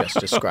just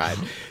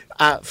described.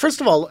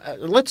 First of all,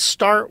 let's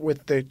start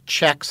with the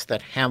checks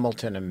that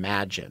Hamilton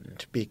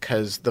imagined,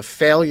 because the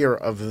failure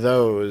of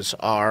those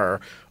are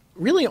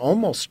really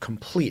almost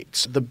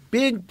complete. The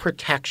big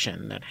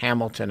protection that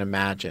Hamilton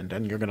imagined,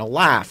 and you're going to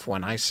laugh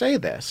when I say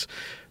this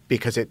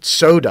because it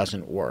so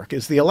doesn't work,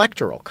 is the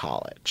Electoral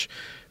College.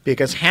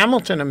 Because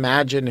Hamilton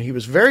imagined, he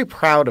was very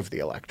proud of the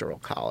Electoral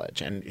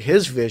College, and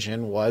his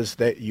vision was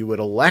that you would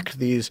elect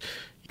these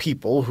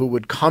people who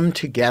would come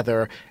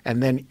together,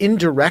 and then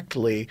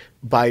indirectly,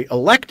 by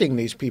electing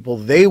these people,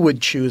 they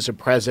would choose a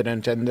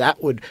president, and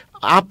that would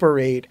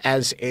operate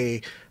as a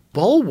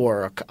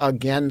bulwark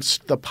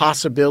against the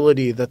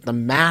possibility that the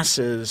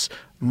masses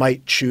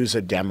might choose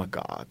a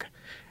demagogue.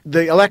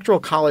 The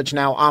Electoral College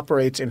now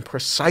operates in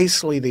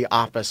precisely the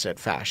opposite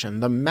fashion.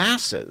 The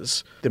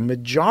masses, the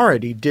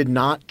majority, did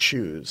not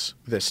choose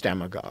this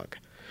demagogue.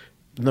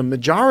 The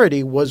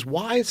majority was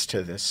wise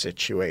to this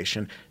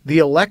situation. The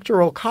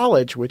Electoral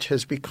College, which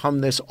has become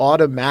this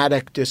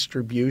automatic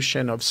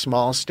distribution of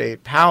small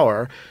state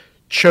power,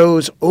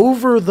 chose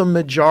over the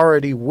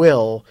majority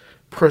will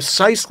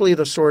precisely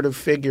the sort of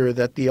figure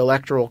that the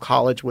Electoral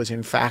College was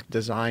in fact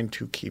designed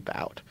to keep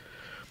out.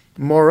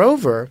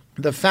 Moreover,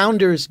 the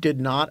founders did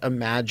not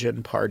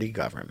imagine party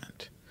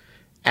government.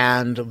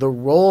 And the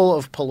role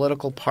of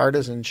political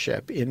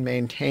partisanship in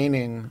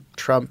maintaining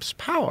Trump's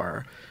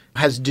power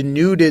has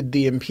denuded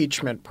the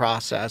impeachment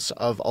process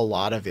of a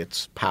lot of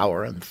its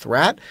power and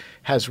threat,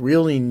 has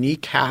really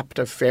kneecapped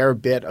a fair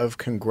bit of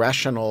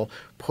congressional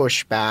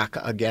pushback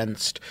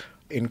against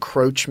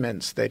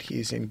encroachments that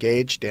he's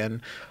engaged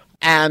in,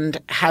 and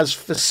has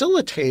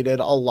facilitated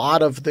a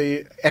lot of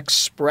the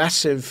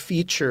expressive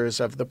features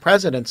of the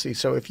presidency.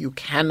 So if you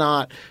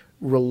cannot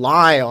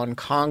rely on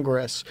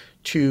Congress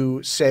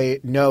to say,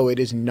 no, it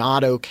is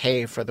not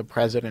okay for the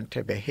president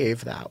to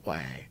behave that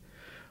way,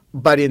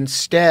 but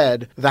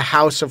instead the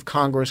House of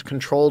Congress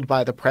controlled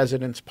by the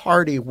president's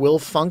party will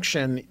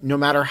function, no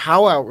matter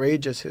how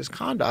outrageous his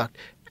conduct,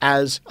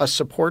 as a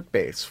support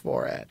base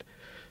for it,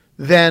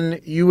 then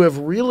you have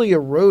really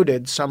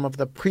eroded some of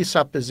the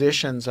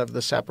presuppositions of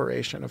the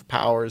separation of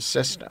powers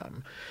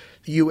system.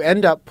 You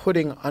end up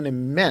putting an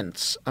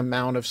immense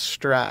amount of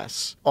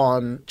stress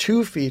on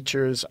two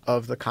features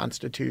of the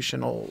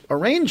constitutional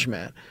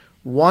arrangement.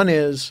 One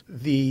is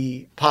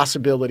the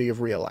possibility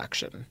of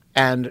reelection.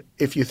 And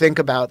if you think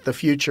about the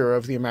future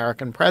of the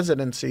American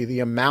presidency,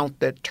 the amount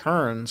that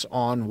turns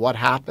on what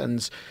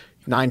happens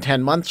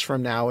 9-10 months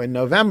from now in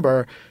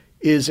November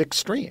is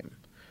extreme.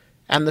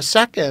 And the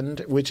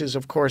second, which is,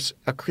 of course,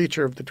 a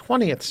creature of the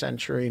 20th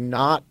century,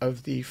 not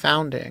of the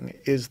founding,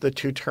 is the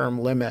two-term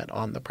limit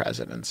on the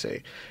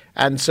presidency.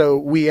 And so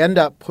we end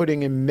up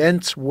putting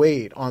immense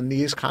weight on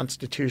these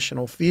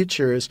constitutional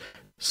features.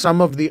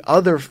 Some of the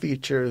other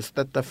features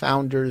that the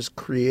founders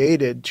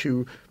created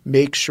to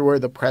make sure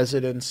the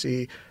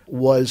presidency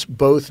was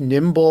both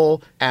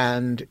nimble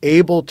and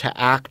able to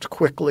act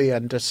quickly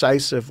and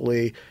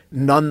decisively,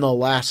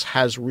 nonetheless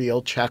has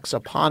real checks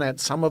upon it.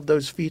 Some of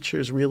those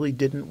features really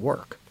didn't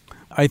work.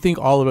 I think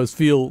all of us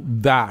feel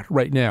that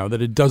right now,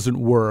 that it doesn't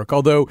work.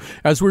 Although,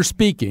 as we're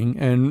speaking,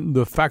 and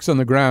the facts on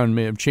the ground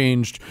may have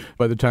changed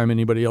by the time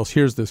anybody else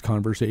hears this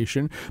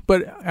conversation,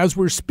 but as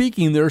we're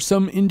speaking, there are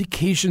some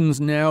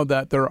indications now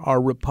that there are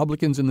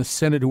Republicans in the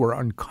Senate who are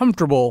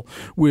uncomfortable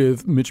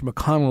with Mitch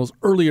McConnell's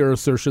earlier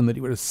assertion that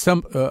he would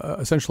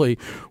essentially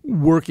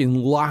work in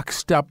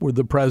lockstep with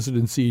the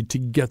presidency to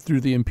get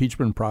through the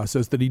impeachment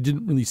process, that he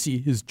didn't really see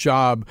his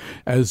job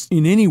as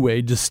in any way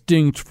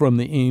distinct from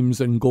the aims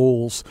and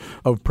goals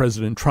of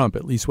President Trump,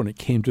 at least when it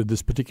came to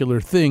this particular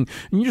thing.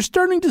 And you're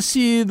starting to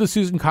see the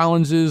Susan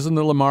Collinses and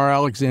the Lamar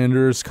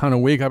Alexanders kind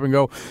of wake up and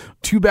go,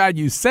 too bad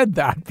you said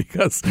that,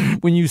 because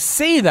when you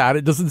say that,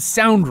 it doesn't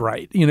sound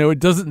right. You know, it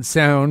doesn't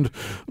sound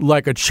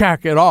like a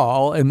check at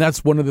all. And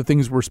that's one of the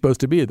things we're supposed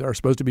to be. There are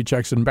supposed to be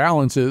checks and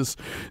balances.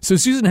 So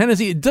Susan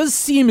Hennessy, it does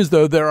seem as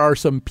though there are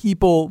some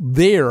people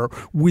there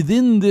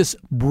within this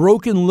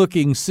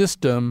broken-looking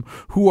system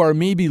who are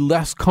maybe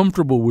less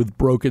comfortable with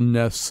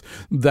brokenness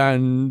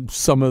than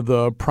some of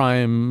the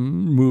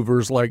prime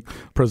movers like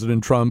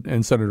President Trump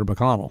and Senator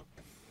McConnell.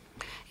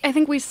 I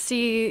think we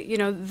see,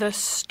 the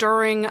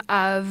stirring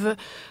of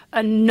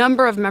a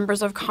number of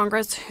members of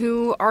Congress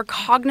who are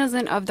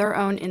cognizant of their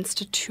own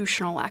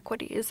institutional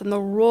equities and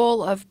the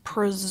role of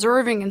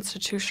preserving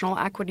institutional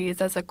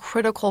equities as a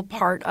critical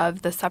part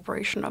of the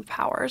separation of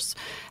powers.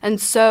 And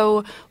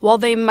so while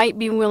they might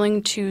be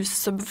willing to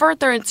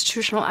subvert their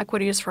institutional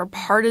equities for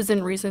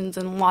partisan reasons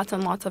in lots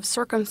and lots of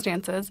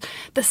circumstances,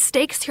 the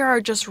stakes here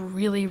are just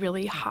really,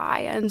 really high.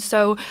 And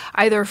so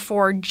either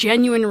for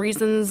genuine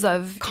reasons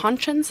of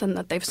conscience and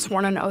that they've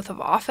sworn an oath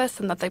of office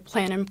and that they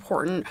play an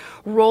important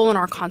role in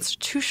our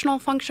constitutional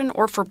function,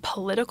 or for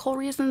political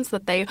reasons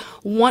that they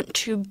want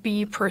to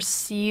be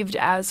perceived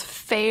as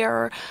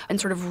fair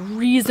and sort of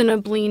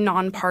reasonably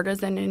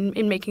nonpartisan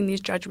in making these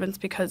judgments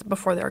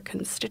before their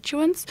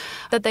constituents,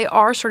 that they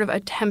are sort of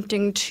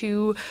attempting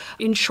to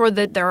ensure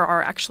that there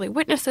are actually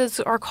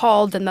witnesses are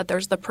called and that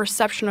there's the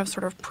perception of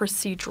sort of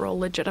procedural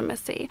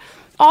legitimacy.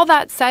 All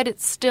that said,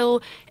 it's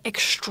still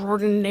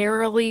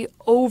extraordinarily,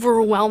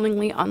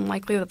 overwhelmingly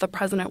unlikely that the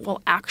president will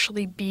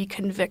actually be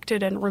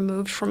convicted and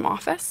removed from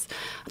office.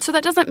 So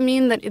that doesn't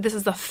mean that this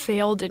is a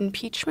failed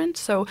impeachment.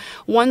 So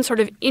one sort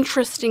of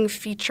interesting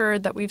feature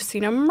that we've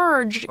seen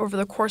emerge over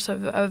the course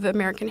of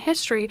American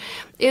history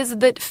is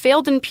that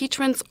failed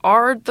impeachments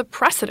are the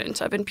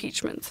precedent of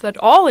impeachments, that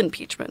all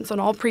impeachments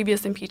and all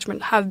previous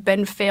impeachment have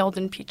been failed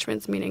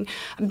impeachments, meaning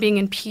being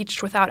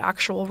impeached without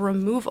actual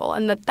removal,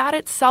 and that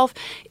itself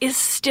is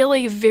still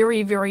a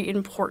very, very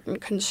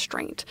important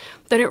constraint,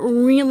 that it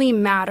really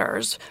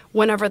matters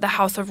whenever the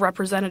House of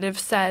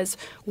Representatives says,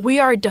 we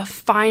are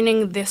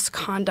defining this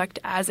conduct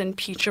as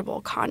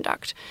impeachable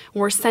conduct.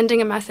 We're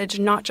sending a message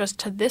not just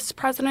to this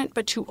president,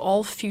 but to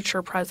all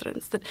future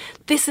presidents, that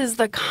this is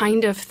the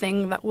kind of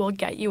thing that will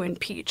get you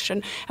impeached.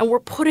 And we're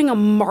putting a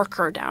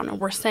marker down, and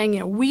we're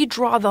saying, we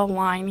draw the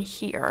line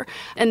here.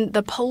 And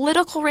the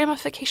political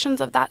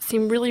ramifications of that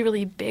seem really,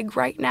 really big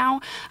right now,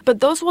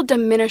 but those will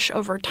diminish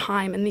over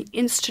time, and the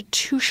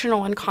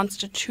institutional and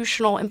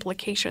constitutional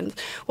implications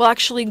will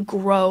actually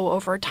grow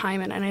over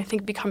time and I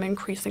think become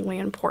increasingly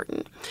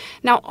important.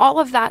 Now, all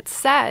of that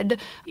said,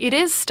 it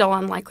is still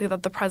unlikely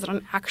that the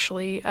president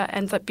actually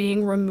ends up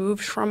being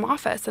removed from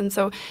office. And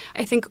so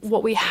I think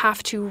what we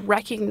have to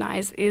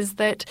recognize is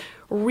that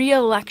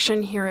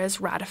re-election here is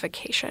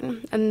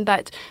ratification, and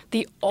that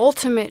the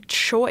ultimate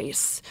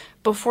choice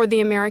before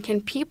the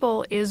American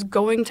people is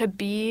going to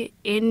be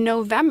in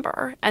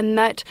November, and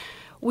that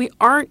we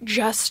aren't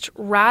just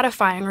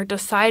ratifying or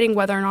deciding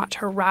whether or not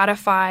to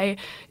ratify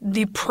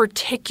the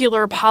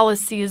particular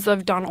policies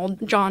of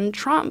Donald John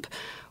Trump.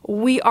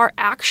 We are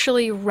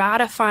actually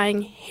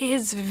ratifying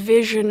his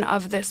vision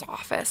of this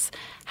office,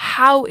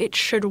 how it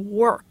should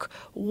work,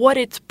 what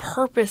its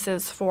purpose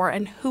is for,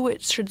 and who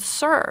it should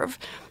serve.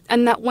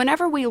 And that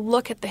whenever we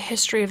look at the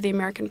history of the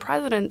American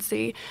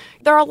presidency,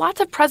 there are lots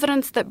of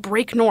presidents that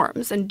break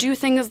norms and do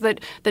things that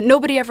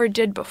nobody ever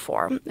did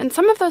before. And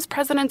some of those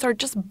presidents are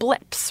just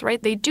blips,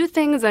 right? They do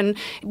things and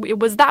it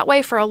was that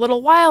way for a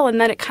little while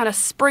and then it kind of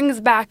springs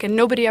back and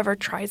nobody ever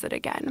tries it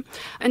again.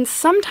 And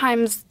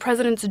sometimes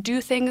presidents do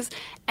things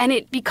and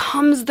it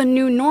becomes the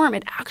new norm.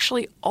 It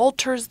actually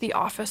alters the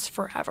office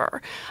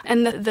forever.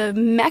 And the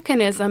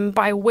mechanism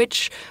by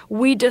which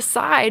we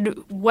decide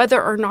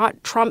whether or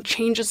not Trump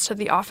changes to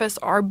the office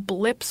are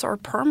blips or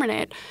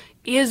permanent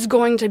is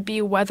going to be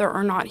whether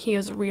or not he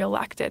is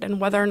reelected and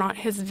whether or not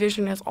his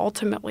vision is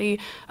ultimately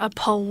a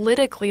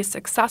politically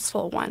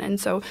successful one. And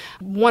so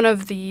one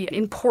of the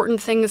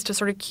important things to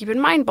sort of keep in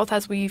mind, both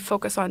as we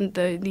focus on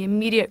the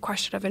immediate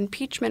question of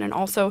impeachment and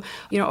also,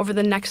 over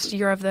the next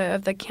year of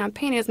the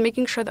campaign, is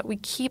making sure that we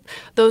keep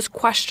those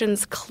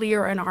questions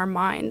clear in our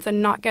minds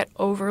and not get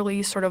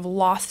overly sort of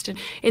lost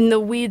in the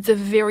weeds of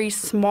very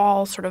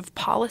small sort of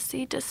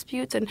policy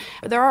disputes. And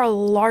there are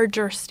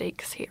larger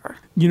stakes here.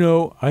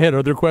 I had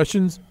other questions,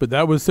 but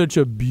that was such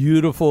a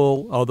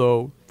beautiful,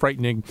 although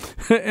frightening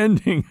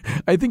ending.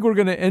 I think we're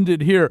going to end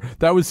it here.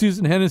 That was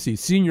Susan Hennessy,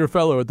 Senior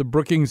Fellow at the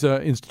Brookings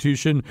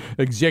Institution,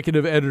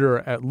 Executive Editor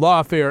at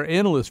Lawfare,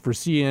 Analyst for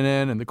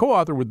CNN, and the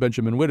co-author with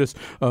Benjamin Wittes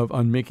of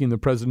Unmaking the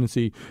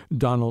Presidency,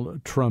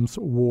 Donald Trump's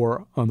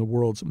War on the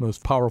World's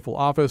Most Powerful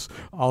Office.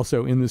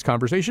 Also in this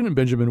conversation,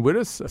 Benjamin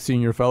Wittes,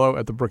 Senior Fellow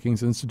at the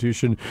Brookings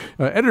Institution,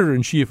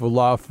 Editor-in-Chief of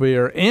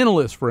Lawfare,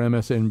 Analyst for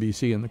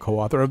MSNBC, and the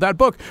co-author of that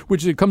book,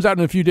 which it comes out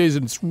in a few days,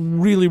 and it's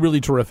really, really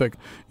terrific.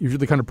 If you're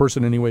the kind of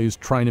person anyway who's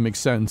trying to make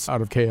sense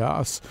out of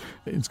chaos,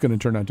 it's going to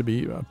turn out to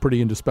be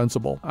pretty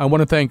indispensable. I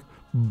want to thank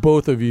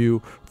both of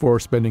you for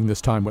spending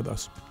this time with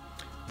us.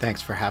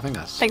 Thanks for having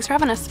us. Thanks for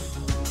having us.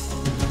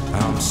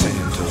 I'm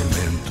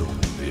sentimental,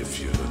 if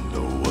you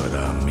know what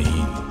I mean.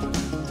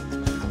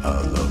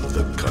 I love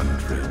the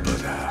country,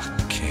 but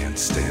I can't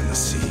stand the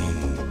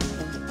scene.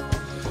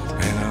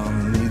 And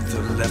I'm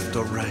neither left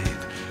or right.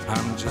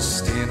 I'm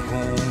just staying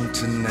home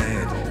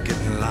tonight,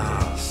 getting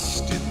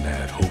lost in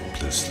that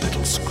hopeless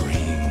little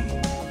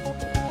screen.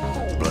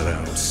 But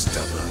I'm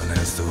stubborn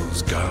as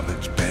those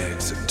garbage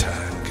bags that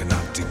time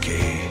cannot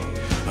decay.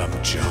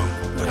 I'm junk,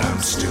 but I'm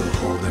still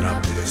holding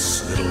up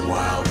this little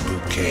wild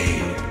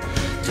bouquet.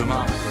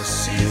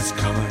 Democracy is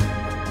coming.